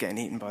whale and it's getting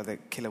eaten by the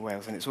killer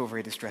whales and it's all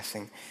very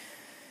distressing.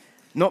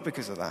 Not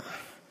because of that,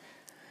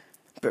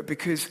 but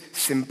because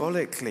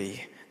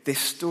symbolically this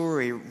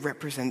story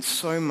represents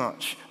so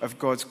much of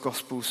God's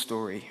gospel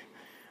story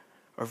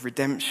of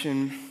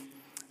redemption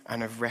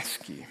and of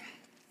rescue.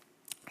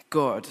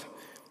 God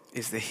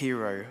is the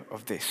hero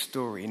of this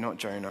story, not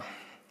Jonah.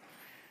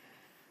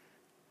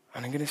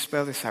 And I'm going to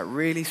spell this out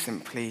really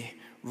simply,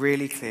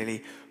 really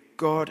clearly.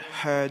 God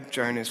heard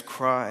Jonah's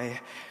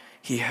cry,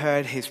 he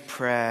heard his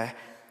prayer,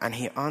 and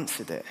he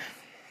answered it.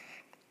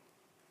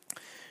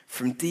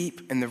 From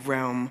deep in the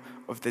realm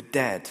of the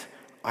dead,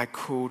 I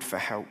called for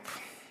help,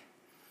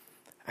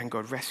 and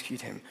God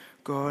rescued him.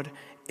 God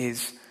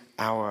is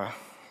our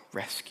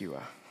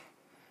rescuer.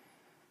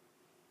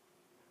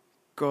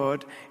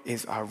 God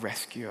is our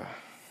rescuer.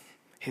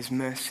 His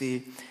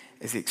mercy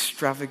is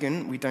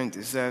extravagant. We don't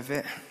deserve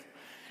it.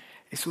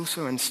 It's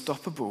also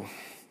unstoppable.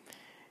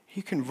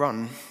 You can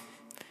run.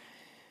 I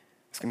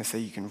was going to say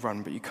you can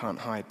run, but you can't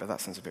hide, but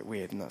that sounds a bit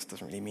weird, and that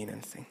doesn't really mean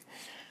anything.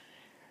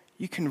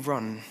 You can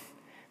run,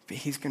 but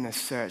he's going to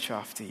search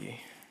after you,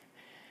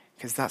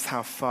 because that's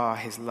how far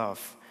his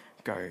love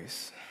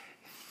goes.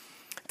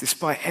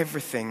 Despite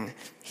everything,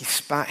 he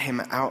spat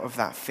him out of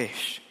that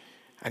fish,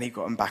 and he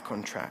got him back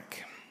on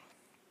track.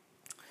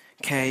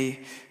 Kay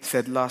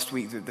said last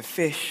week that the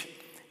fish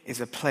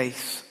is a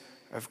place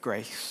of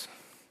grace.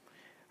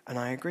 And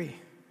I agree.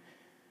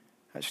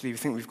 Actually, I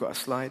think we've got a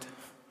slide.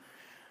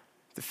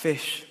 The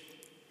fish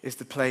is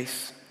the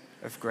place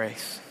of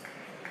grace.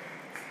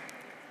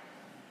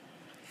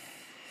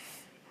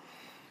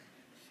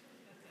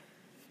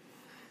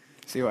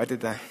 See what I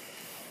did there?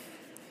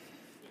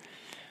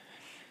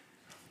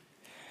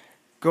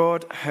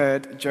 God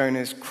heard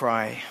Jonah's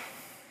cry,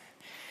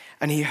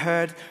 and he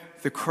heard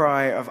the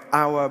cry of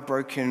our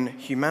broken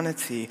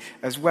humanity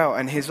as well,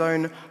 and his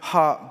own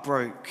heart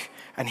broke,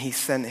 and he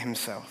sent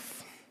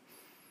himself.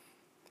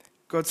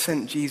 God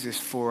sent Jesus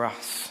for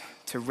us,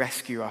 to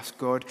rescue us.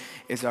 God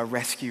is our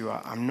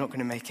rescuer. I'm not going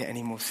to make it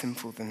any more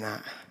simple than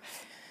that.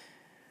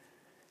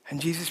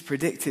 And Jesus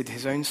predicted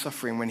his own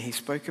suffering when he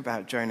spoke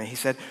about Jonah. He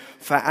said,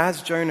 "For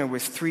as Jonah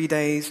was 3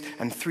 days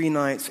and 3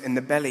 nights in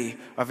the belly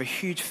of a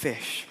huge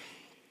fish,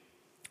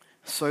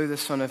 so the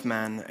Son of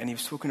Man," and he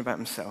was talking about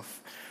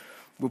himself,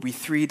 "will be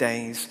 3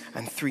 days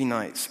and 3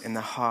 nights in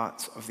the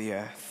heart of the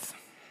earth."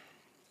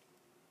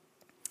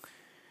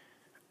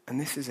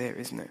 And this is it,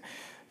 isn't it?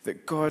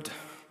 That God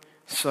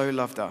so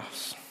loved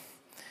us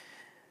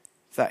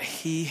that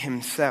he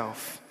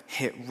himself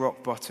hit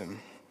rock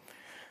bottom,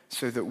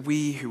 so that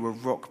we who were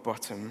rock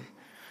bottom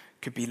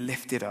could be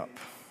lifted up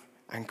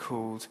and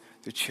called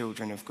the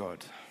children of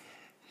God.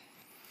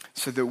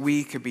 So that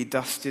we could be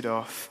dusted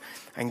off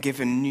and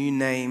given new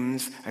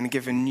names and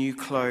given new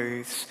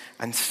clothes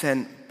and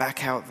sent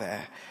back out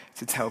there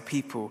to tell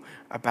people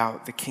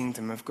about the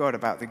kingdom of God,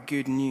 about the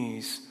good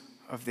news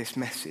of this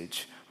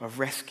message of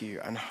rescue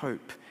and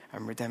hope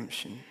and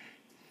redemption.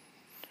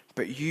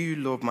 But you,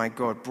 Lord my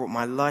God, brought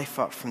my life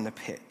up from the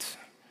pit.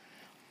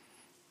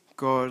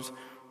 God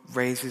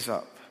raises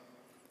up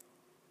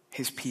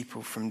his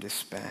people from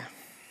despair.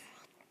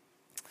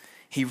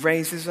 He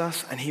raises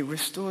us and he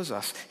restores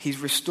us. He's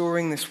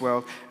restoring this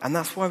world, and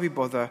that's why we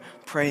bother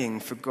praying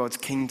for God's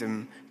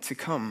kingdom to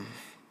come.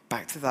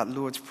 Back to that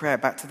Lord's Prayer,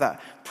 back to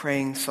that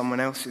praying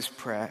someone else's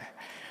prayer.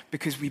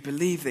 Because we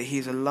believe that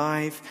he's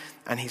alive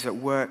and he's at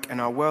work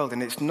in our world.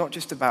 And it's not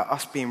just about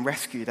us being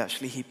rescued,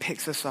 actually. He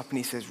picks us up and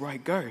he says,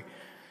 "Right, go.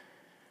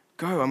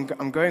 Go,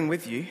 I'm going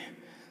with you.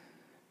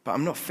 But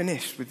I'm not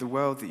finished with the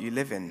world that you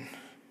live in."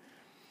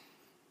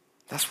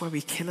 That's why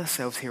we kill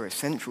ourselves here at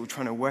Central,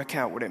 trying to work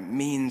out what it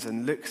means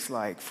and looks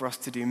like for us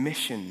to do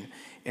mission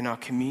in our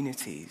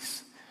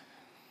communities.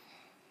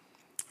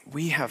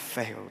 We have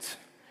failed,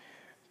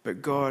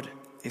 but God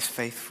is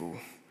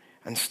faithful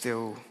and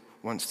still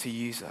wants to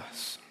use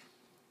us.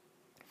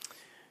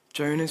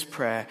 Jonah's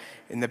prayer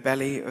in the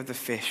belly of the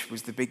fish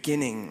was the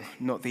beginning,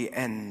 not the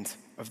end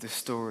of the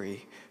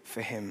story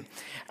for him.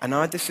 And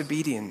our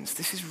disobedience,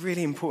 this is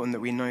really important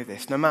that we know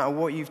this, no matter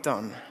what you've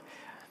done,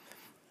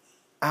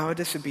 our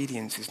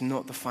disobedience is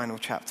not the final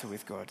chapter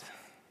with God.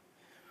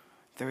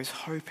 There is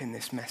hope in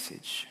this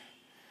message.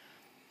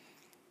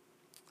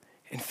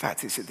 In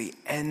fact, it's at the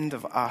end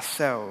of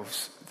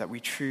ourselves that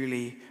we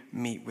truly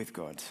meet with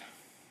God.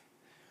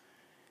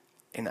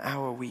 In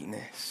our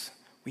weakness,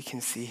 we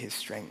can see his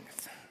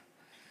strength.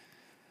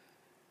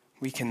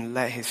 We can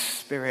let his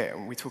Spirit,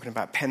 and we're talking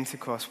about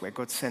Pentecost where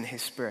God sent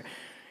his Spirit.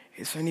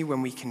 It's only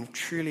when we can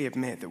truly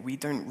admit that we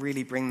don't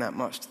really bring that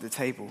much to the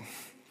table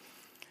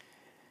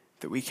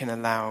that we can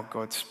allow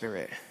God's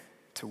Spirit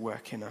to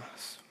work in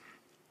us.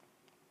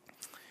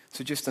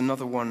 So just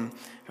another one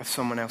of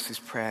someone else's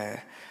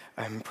prayers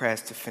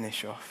to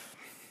finish off.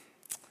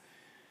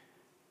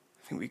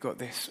 I think we got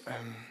this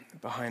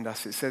behind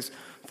us. It says,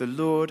 "The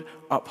Lord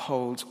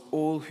upholds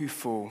all who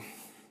fall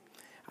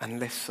and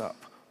lifts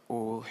up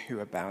all who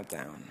are bowed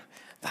down."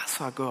 That's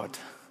our God.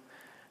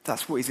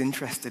 That's what he's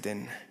interested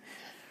in.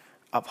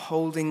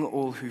 Upholding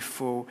all who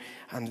fall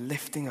and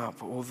lifting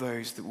up all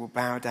those that will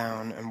bow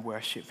down and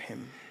worship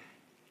him.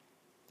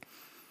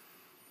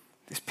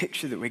 This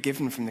picture that we're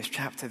given from this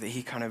chapter, that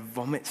he kind of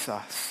vomits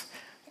us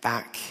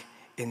back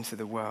into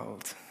the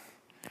world.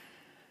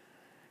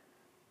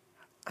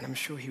 And I'm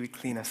sure he would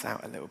clean us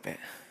out a little bit.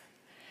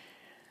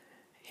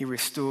 He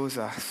restores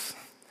us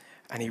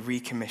and he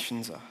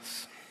recommissions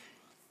us.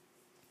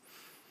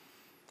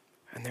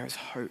 And there is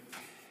hope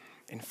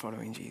in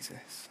following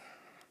Jesus.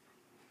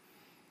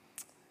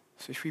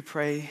 So should we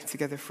pray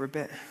together for a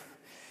bit?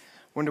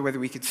 Wonder whether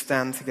we could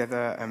stand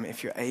together,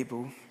 if you're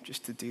able,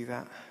 just to do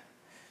that.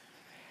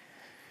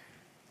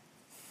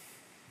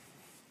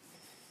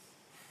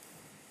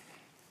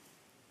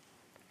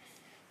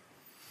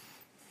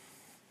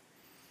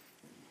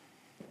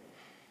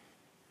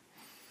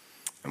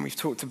 And we've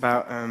talked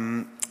about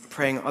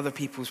praying other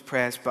people's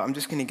prayers, but I'm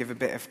just going to give a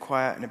bit of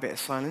quiet and a bit of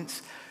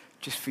silence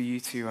just for you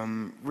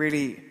to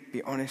really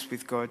be honest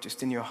with God,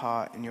 just in your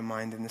heart, in your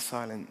mind, in the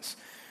silence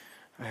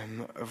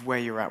of where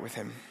you're at with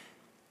him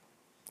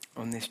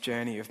on this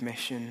journey of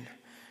mission.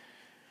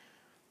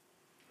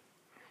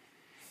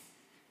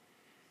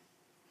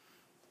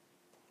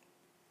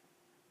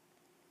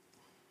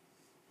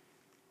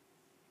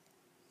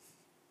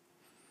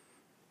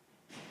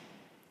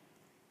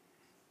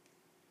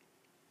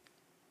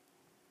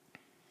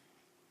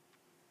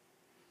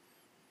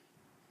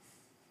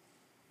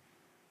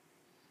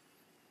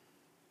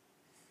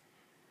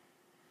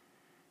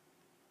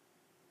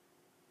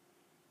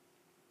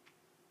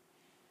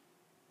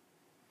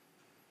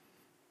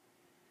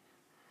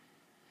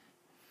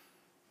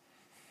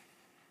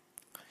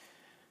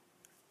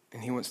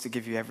 And he wants to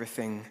give you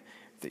everything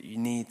that you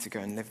need to go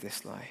and live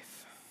this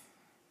life.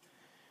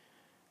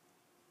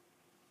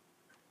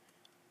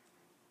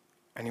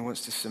 And he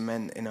wants to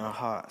cement in our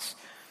hearts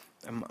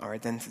our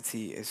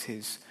identity as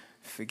his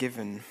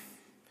forgiven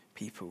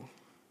people.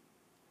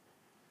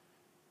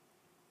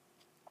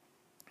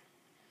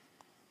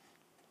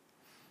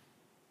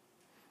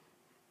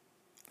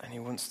 And he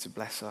wants to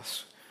bless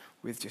us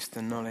with just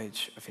the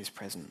knowledge of his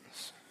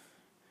presence.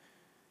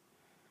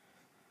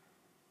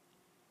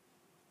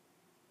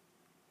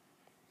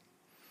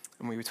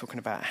 And we were talking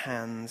about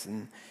hands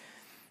and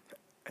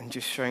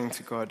just showing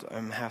to God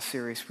how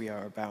serious we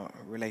are about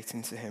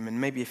relating to him. And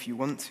maybe if you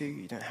want to,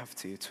 you don't have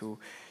to at all.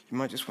 You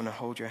might just want to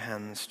hold your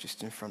hands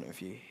just in front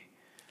of you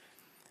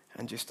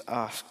and just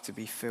ask to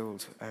be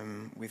filled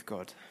with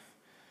God.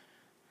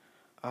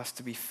 Ask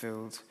to be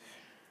filled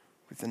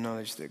with the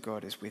knowledge that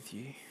God is with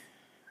you.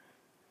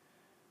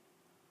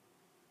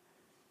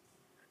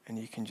 And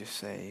you can just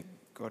say,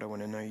 God, I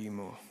want to know you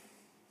more.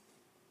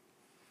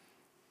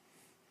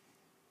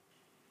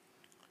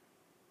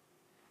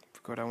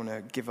 God, I want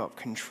to give up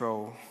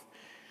control.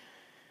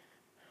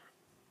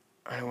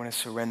 I want to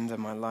surrender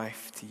my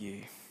life to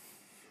you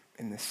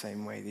in the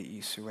same way that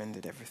you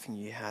surrendered everything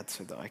you had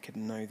so that I could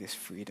know this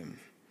freedom.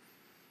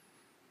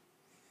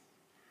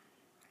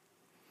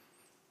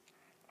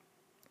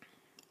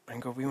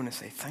 And God, we want to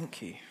say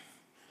thank you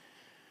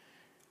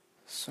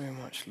so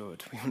much,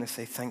 Lord. We want to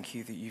say thank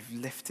you that you've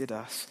lifted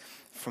us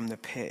from the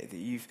pit, that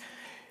you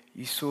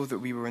saw that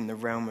we were in the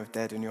realm of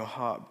dead and your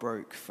heart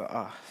broke for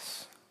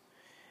us.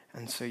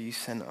 And so you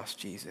sent us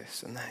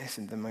Jesus, and that is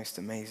the most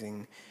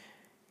amazing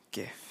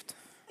gift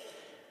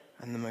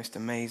and the most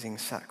amazing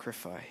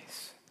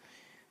sacrifice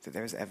that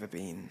there has ever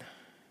been.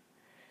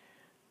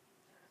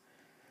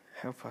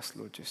 Help us,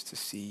 Lord, just to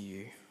see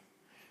you.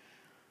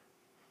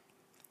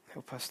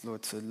 Help us,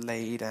 Lord, to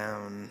lay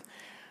down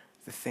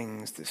the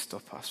things that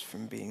stop us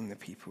from being the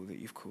people that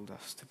you've called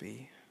us to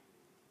be.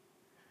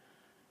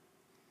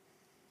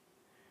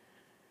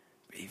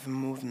 But even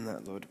more than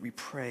that, Lord, we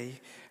pray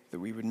that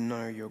we would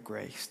know your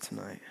grace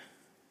tonight.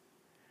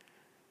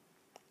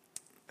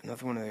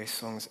 Another one of those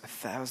songs,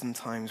 1,000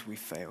 times we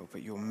fail,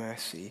 but your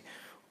mercy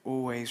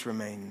always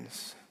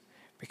remains,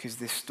 because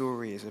this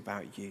story is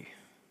about you.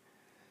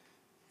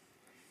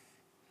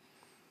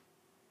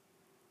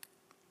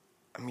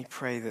 And we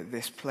pray that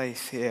this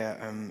place here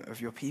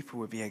of your people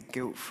would be a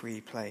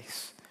guilt-free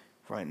place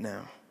right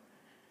now.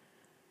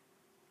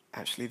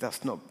 Actually,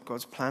 that's not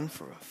God's plan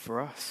for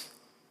us.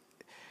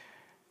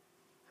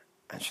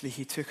 Actually,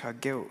 he took our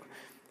guilt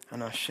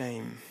and our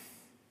shame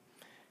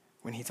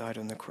when he died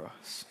on the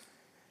cross.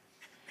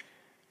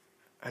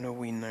 And all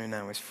we know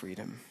now is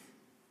freedom.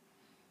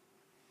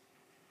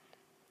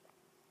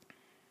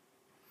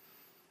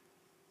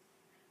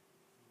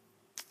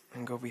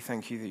 And God, we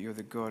thank you that you're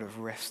the God of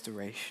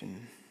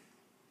restoration,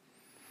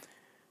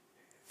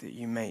 that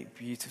you make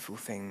beautiful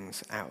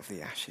things out of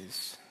the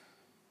ashes.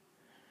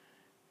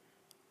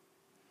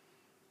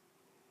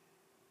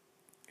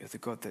 You're the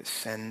God that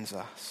sends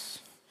us.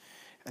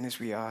 And as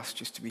we ask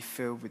just to be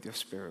filled with your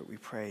Spirit, we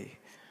pray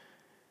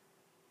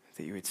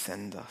that you would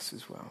send us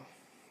as well.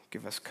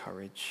 Give us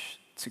courage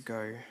to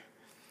go.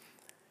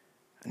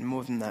 And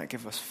more than that,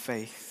 give us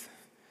faith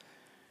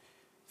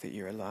that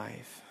you're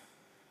alive.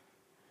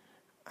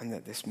 And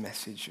that this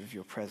message of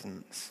your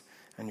presence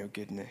and your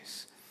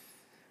goodness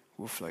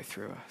will flow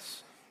through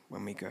us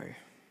when we go.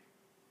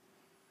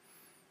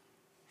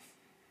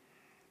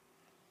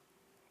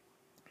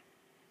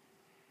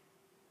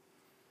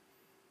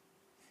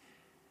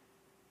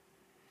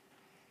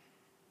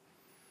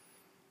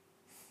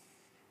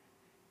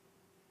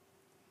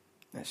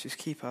 Let's just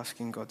keep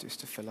asking God just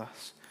to fill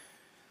us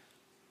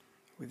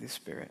with his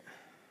Spirit.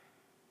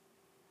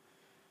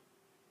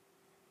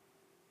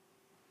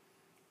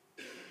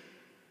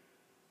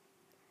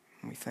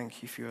 And we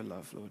thank you for your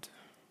love, Lord.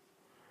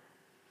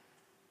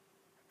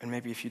 And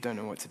maybe if you don't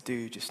know what to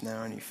do just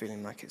now and you're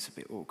feeling like it's a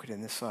bit awkward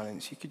in the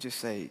silence, you could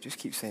just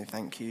keep saying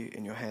thank you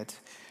in your head.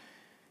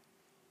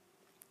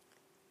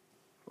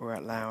 Or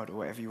out loud, or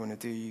whatever you want to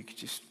do, you could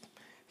just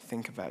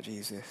think about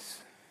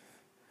Jesus.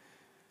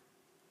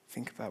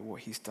 Think about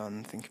what he's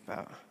done, think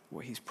about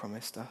what he's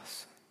promised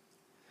us.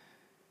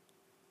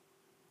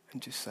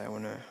 And just say, I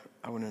want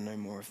to know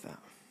more of that.